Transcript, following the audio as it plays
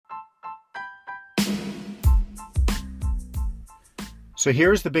So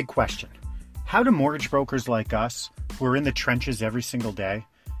here's the big question. How do mortgage brokers like us, who are in the trenches every single day,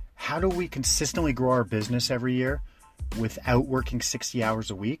 how do we consistently grow our business every year without working 60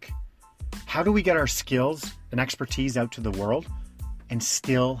 hours a week? How do we get our skills and expertise out to the world and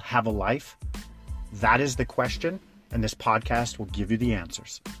still have a life? That is the question, and this podcast will give you the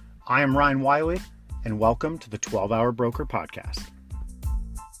answers. I am Ryan Wiley, and welcome to the 12-Hour Broker Podcast.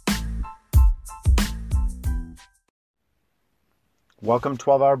 Welcome,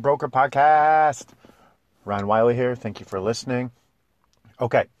 12-Hour Broker Podcast. Ryan Wiley here. Thank you for listening.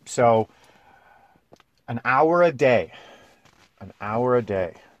 Okay, so an hour a day.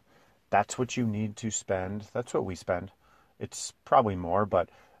 That's what you need to spend. That's what we spend. It's probably more, but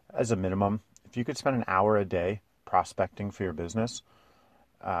as a minimum, if you could spend an hour a day prospecting for your business,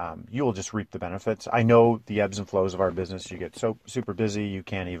 you will just reap the benefits. I know the ebbs and flows of our business. You get so super busy, you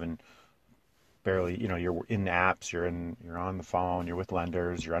can't even barely, you're in apps, you're on the phone, you're with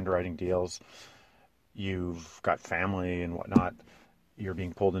lenders, you're underwriting deals, you've got family and whatnot. You're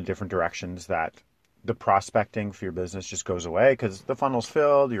being pulled in different directions that the prospecting for your business just goes away because the funnel's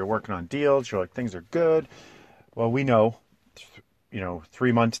filled, you're working on deals, you're like, things are good. Well, we know,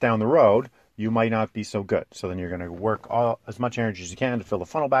 3 months down the road, you might not be so good. So then you're going to work as much energy as you can to fill the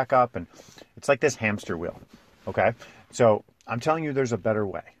funnel back up. And it's like this hamster wheel. Okay. So I'm telling you, there's a better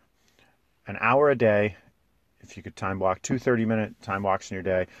way. An hour a day, if you could time block 2 30-minute time blocks in your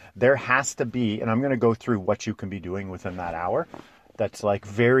day, there has to be, and I'm going to go through what you can be doing within that hour. That's like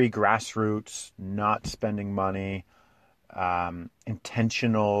very grassroots, not spending money,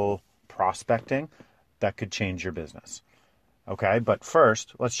 intentional prospecting that could change your business. Okay, but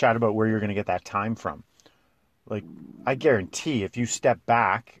first, let's chat about where you're going to get that time from. Like, I guarantee if you step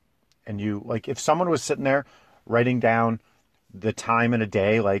back and if someone was sitting there writing down the time in a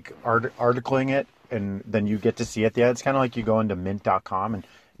day, like articling it, and then you get to see it. Yeah, it's kind of like you go into mint.com and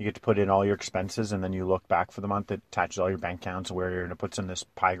you get to put in all your expenses, and then you look back for the month. It attaches all your bank accounts where you're going to put in this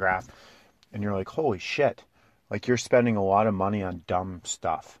pie graph, and you're like, holy shit, like you're spending a lot of money on dumb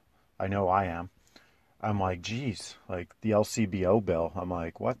stuff. I know I am. I'm like, geez, like the LCBO bill. I'm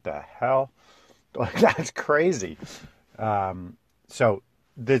like, what the hell? Like, that's crazy. So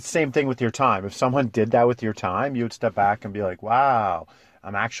the same thing with your time. If someone did that with your time, you would step back and be like, wow,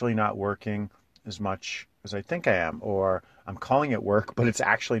 I'm actually not working as much as I think I am, or I'm calling it work, but it's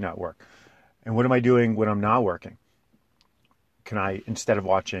actually not work. And what am I doing when I'm not working? Can I, instead of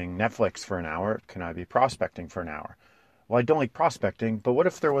watching Netflix for an hour, can I be prospecting for an hour? Well, I don't like prospecting, but what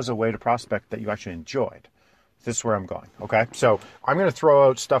if there was a way to prospect that you actually enjoyed? This is where I'm going, okay? So I'm going to throw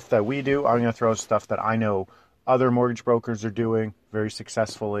out stuff that we do. I'm going to throw out stuff that I know other mortgage brokers are doing very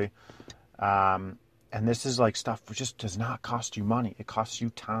successfully. And this is like stuff that just does not cost you money. It costs you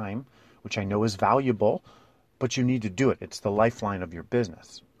time, which I know is valuable, but you need to do it. It's the lifeline of your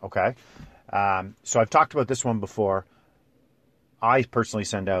business, okay? So I've talked about this one before. I personally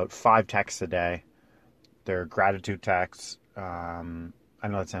send out 5 texts a day. They're gratitude texts. I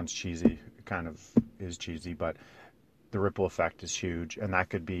know that sounds cheesy. It kind of is cheesy, but the ripple effect is huge. And that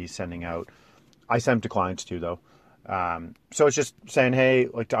could be sending out, I send them to clients too, though. So it's just saying, hey,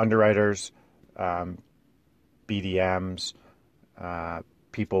 like to underwriters, BDMs,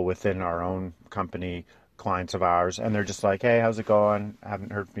 people within our own company, clients of ours, and they're just like, hey, how's it going? I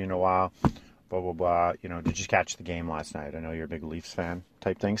haven't heard from you in a while, blah, blah, blah. Did you catch the game last night? I know you're a big Leafs fan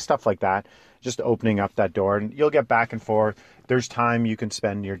type thing, stuff like that. Just opening up that door, and you'll get back and forth. There's time you can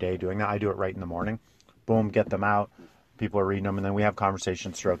spend your day doing that. I do it right in the morning. Boom, get them out. People are reading them, and then we have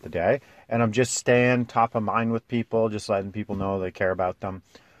conversations throughout the day. And I'm just staying top of mind with people, just letting people know they care about them.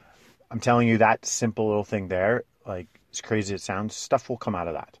 I'm telling you, that simple little thing there, like as crazy as it sounds, stuff will come out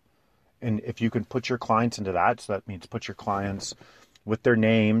of that. And if you can put your clients into that, so that means put your clients with their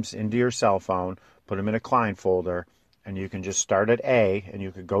names into your cell phone, put them in a client folder, and you can just start at A, and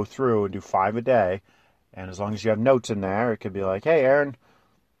you could go through and do 5 a day. And as long as you have notes in there, it could be like, hey, Aaron,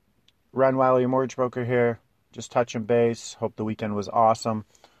 Ryan Wiley, mortgage broker here, just touching base. Hope the weekend was awesome.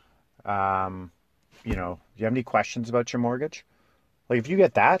 Do you have any questions about your mortgage? Like, if you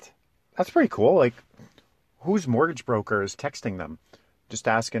get that, that's pretty cool. Like, whose mortgage broker is texting them? Just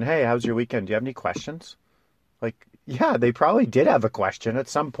asking, hey, how's your weekend? Do you have any questions? Like, yeah, they probably did have a question at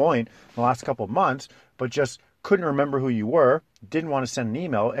some point in the last couple of months, but just couldn't remember who you were, didn't want to send an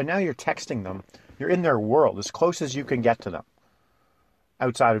email, and now you're texting them. You're in their world, as close as you can get to them,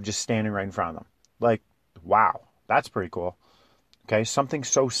 outside of just standing right in front of them. Like, wow, that's pretty cool. Okay, something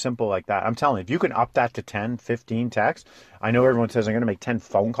so simple like that. I'm telling you, if you can up that to 10, 15 texts, I know everyone says I'm going to make 10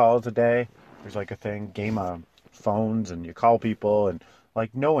 phone calls a day. There's like a thing, game of phones, and you call people, and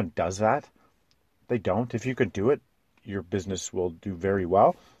like no one does that. They don't. If you could do it, your business will do very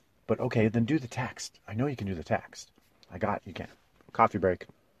well. But okay, then do the text. I know you can do the text. You can. Coffee break.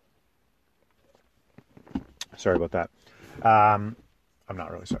 Sorry about that. I'm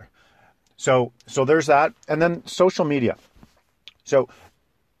not really sorry. So there's that. And then social media. So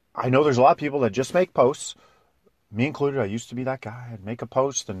I know there's a lot of people that just make posts, me included. I used to be that guy. I'd make a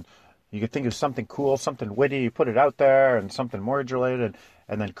post and you could think of something cool, something witty, you put it out there, and something mortgage related,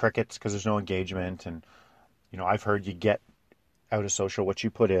 and then crickets because there's no engagement. And, I've heard you get out of social what you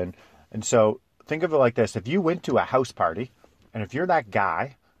put in. And so think of it like this. If you went to a house party, and if you're that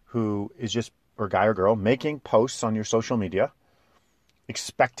guy who is just, or guy or girl, making posts on your social media,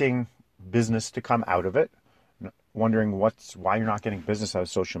 expecting business to come out of it, wondering why you're not getting business out of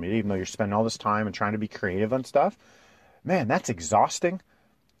social media, even though you're spending all this time and trying to be creative on stuff, man, that's exhausting.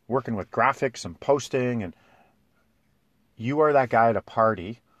 Working with graphics and posting, and you are that guy at a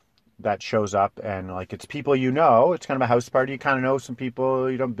party that shows up and it's people it's kind of a house party, you kind of know some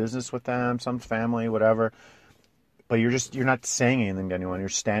people, you do business with them, some family, whatever, but you're not saying anything to anyone. You're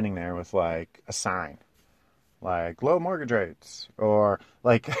standing there with a sign low mortgage rates, or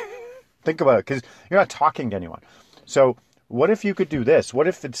think about it, because you're not talking to anyone. So what if you could do this? What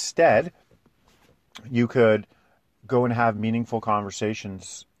if instead you could go and have meaningful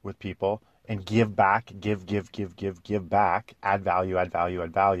conversations with people and give back, give back, add value,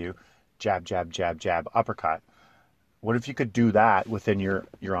 jab, uppercut. What if you could do that within your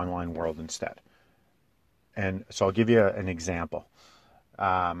online world instead? And so I'll give you an example.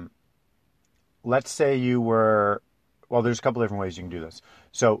 Let's say there's a couple different ways you can do this.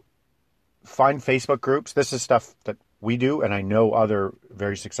 So find Facebook groups. This is stuff that we do, and I know other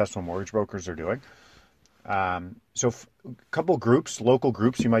very successful mortgage brokers are doing. So a couple groups, local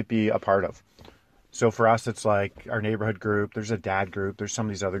groups you might be a part of. So for us, it's like our neighborhood group. There's a dad group. There's some of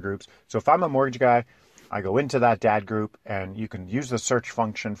these other groups. So if I'm a mortgage guy, I go into that dad group, and you can use the search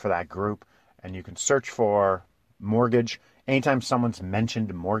function for that group, and you can search for mortgage. Anytime someone's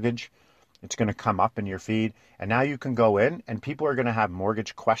mentioned mortgage, it's going to come up in your feed. And now you can go in, and people are going to have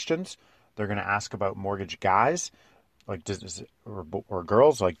mortgage questions. They're going to ask about mortgage guys, or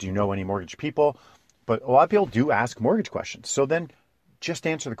girls, do you know any mortgage people? But a lot of people do ask mortgage questions. So then just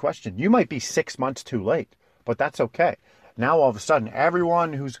answer the question. You might be 6 months too late, but that's okay. Now all of a sudden,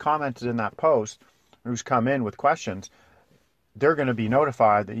 everyone who's commented in that post, who's come in with questions, they're going to be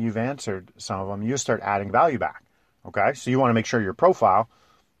notified that you've answered some of them. You start adding value back. Okay? So you want to make sure your profile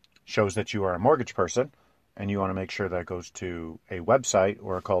shows that you are a mortgage person, and you want to make sure that it goes to a website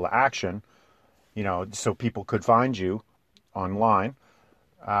or a call to action, so people could find you online.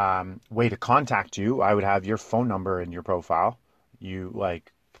 Way to contact you, I would have your phone number in your profile. You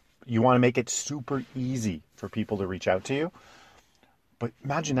want to make it super easy for people to reach out to you. But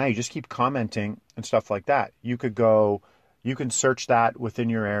imagine now you just keep commenting and stuff like that. You can search that within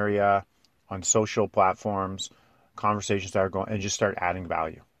your area on social platforms, conversations that are going, and just start adding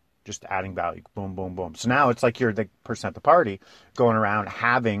value. Just adding value. Boom, boom, boom. So now it's like you're the person at the party going around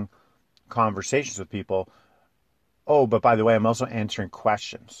having conversations with people. Oh, but by the way, I'm also answering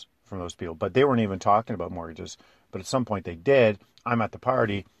questions from those people. But they weren't even talking about mortgages. But at some point they did. I'm at the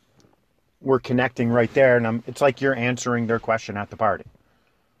party. We're connecting right there. And it's like you're answering their question at the party.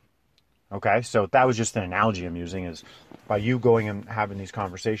 Okay? So that was just an analogy I'm using, is by you going and having these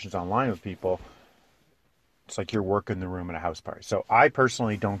conversations online with people, it's like you're working the room at a house party. So I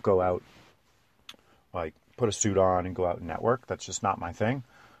personally don't go out, put a suit on and go out and network. That's just not my thing.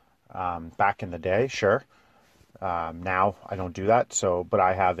 Back in the day, sure. Now I don't do that. But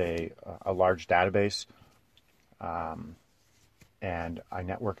I have a large database, and I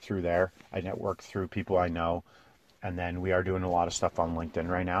network through there. I network through people I know, and then we are doing a lot of stuff on LinkedIn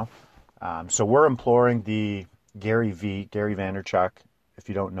right now. So we're imploring the Gary Vaynerchuk. If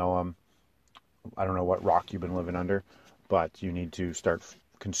you don't know him, I don't know what rock you've been living under, but you need to start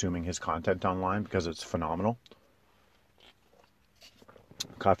consuming his content online because it's phenomenal.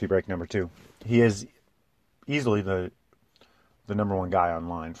 Coffee break number 2. He is easily the number one guy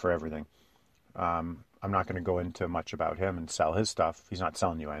online for everything. I'm not going to go into much about him and sell his stuff. He's not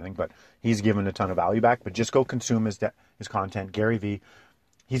selling you anything, but he's given a ton of value back. But just go consume his content. Gary V.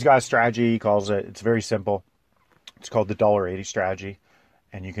 He's got a strategy. He calls it. It's very simple. It's called the $1.80 strategy,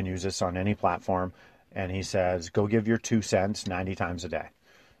 and you can use this on any platform. And he says, go give your 2 cents 90 times a day.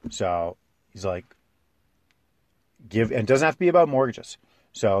 So he's like, and it doesn't have to be about mortgages.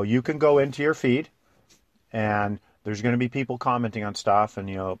 So you can go into your feed, and there's going to be people commenting on stuff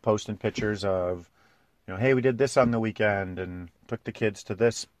and, posting pictures of, hey, we did this on the weekend and took the kids to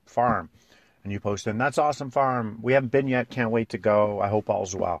this farm. And you post in, that's awesome farm. We haven't been yet. Can't wait to go. I hope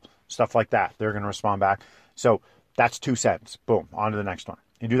all's well. Stuff like that. They're going to respond back. So That's 2 cents. Boom, on to the next one.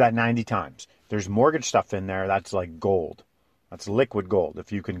 You do that 90 times. There's mortgage stuff in there. That's like gold. That's liquid gold.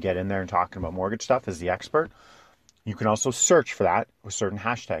 If you can get in there and talking about mortgage stuff as the expert, you can also search for that with certain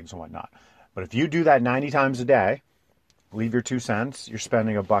hashtags and whatnot. But if you do that 90 times a day, leave your 2 cents, you're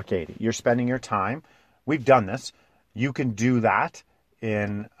spending $1.80. You're spending your time. We've done this. You can do that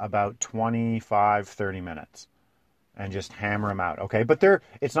in about 25, 30 minutes and just hammer them out. Okay. But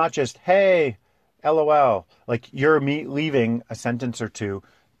it's not just, hey, LOL. Like you're leaving a sentence or two.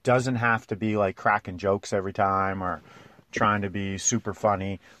 Doesn't have to be like cracking jokes every time or trying to be super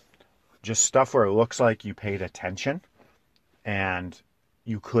funny. Just stuff where it looks like you paid attention and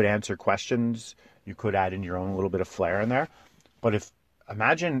you could answer questions. You could add in your own little bit of flair in there. But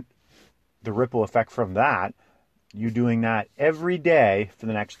imagine the ripple effect from that, you doing that every day for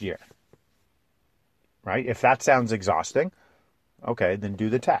the next year, right? If that sounds exhausting, okay, then do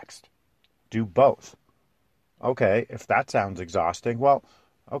the text. Do both. Okay, if that sounds exhausting, well,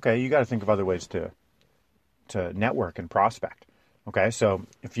 okay, you got to think of other ways to network and prospect. Okay, so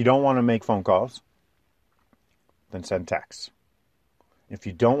if you don't want to make phone calls, then send texts. If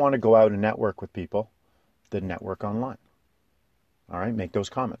you don't want to go out and network with people, then network online. All right, make those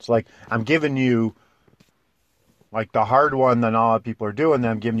comments. Like I'm giving you like the hard one that not a lot of people are doing,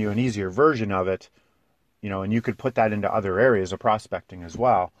 then I'm giving you an easier version of it, and you could put that into other areas of prospecting as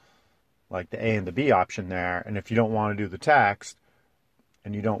well, like the A and the B option there. And if you don't want to do the text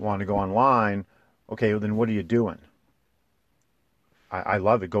and you don't want to go online, okay, well, then what are you doing? I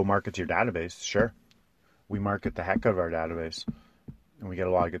love it. Go market to your database. Sure. We market the heck out of our database and we get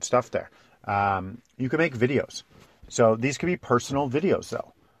a lot of good stuff there. You can make videos. So these could be personal videos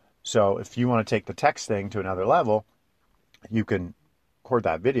though. So if you want to take the text thing to another level, you can record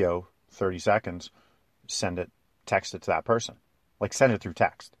that video, 30 seconds, text it to that person. Like send it through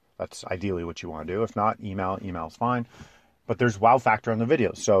text. That's ideally what you want to do. If not, email's fine. But there's wow factor on the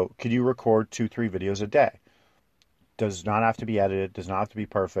videos. So could you record 2-3 videos a day? Does not have to be edited, does not have to be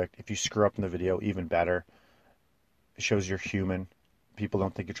perfect. If you screw up in the video, even better. It shows you're human. People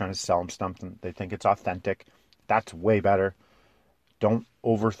don't think you're trying to sell them something. They think it's authentic. That's way better. Don't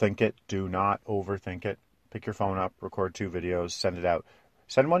overthink it. Do not overthink it. Pick your phone up, record 2 videos, send it out.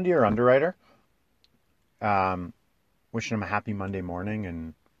 Send one to your underwriter. Wishing them a happy Monday morning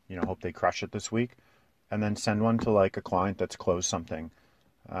and, hope they crush it this week. And then send one to like a client that's closed something,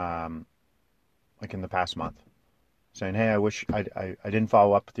 like in the past month. Saying, hey, I wish I didn't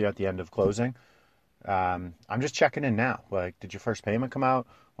follow up with you at the end of closing. I'm just checking in now. Like, did your first payment come out?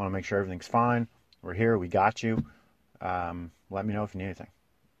 Want to make sure everything's fine. We're here. We got you. Let me know if you need anything.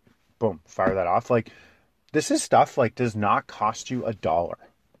 Boom. Fire that off. Like, this is stuff like does not cost you $1.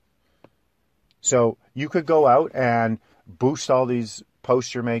 So you could go out and boost all these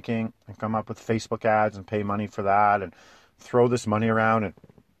posts you're making and come up with Facebook ads and pay money for that and throw this money around and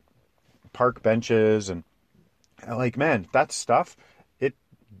park benches and like, man, that stuff, it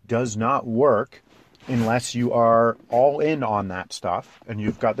does not work unless you are all in on that stuff and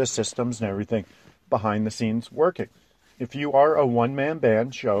you've got the systems and everything behind the scenes working. If you are a one-man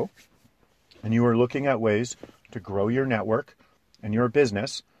band show and you are looking at ways to grow your network and your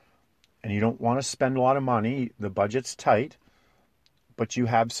business and you don't want to spend a lot of money, the budget's tight, but you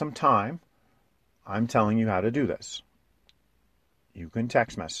have some time, I'm telling you how to do this. You can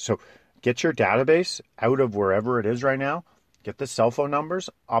text message. So get your database out of wherever it is right now. Get the cell phone numbers,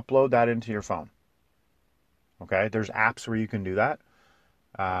 upload that into your phone. Okay, there's apps where you can do that.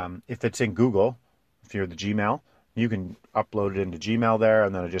 If it's in Google, if you're the Gmail, you can upload it into Gmail there,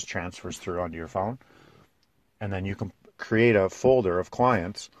 and then it just transfers through onto your phone. And then you can create a folder of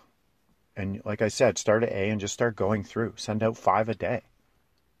clients. And like I said, start at A and just start going through. Send out 5 a day.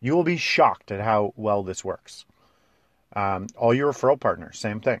 You will be shocked at how well this works. All your referral partners,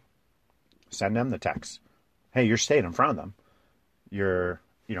 same thing. Send them the text. Hey, you're staying in front of them. You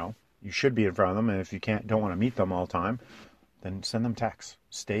should be in front of them. And if you don't want to meet them all the time, then send them texts.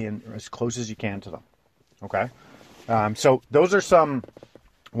 Stay in as close as you can to them. Okay. So those are some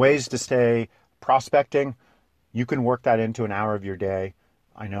ways to stay prospecting. You can work that into an hour of your day.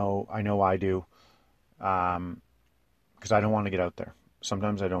 I know I do. Because I don't want to get out there.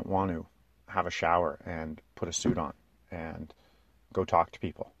 Sometimes I don't want to have a shower and put a suit on and go talk to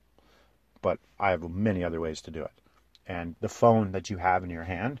people. But I have many other ways to do it. And the phone that you have in your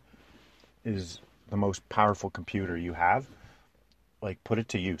hand is the most powerful computer you have. Like, put it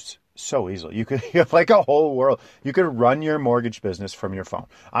to use so easily. You have like a whole world. You could run your mortgage business from your phone.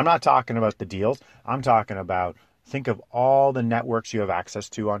 I'm not talking about the deals. I'm talking about, think of all the networks you have access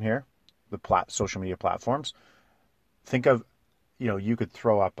to on here, the social media platforms. Think of, you could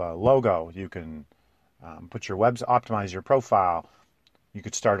throw up a logo. You can optimize your profile. You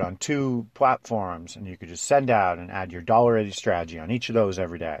could start on 2 platforms, and you could just send out and add your $1.80 strategy on each of those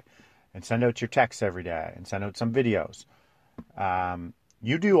every day, and send out your texts every day, and send out some videos.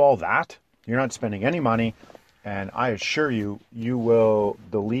 You do all that, you're not spending any money, and I assure you,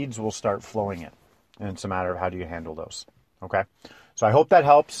 the leads will start flowing in. And it's a matter of how do you handle those. Okay? So I hope that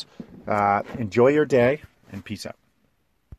helps. Enjoy your day, and peace out.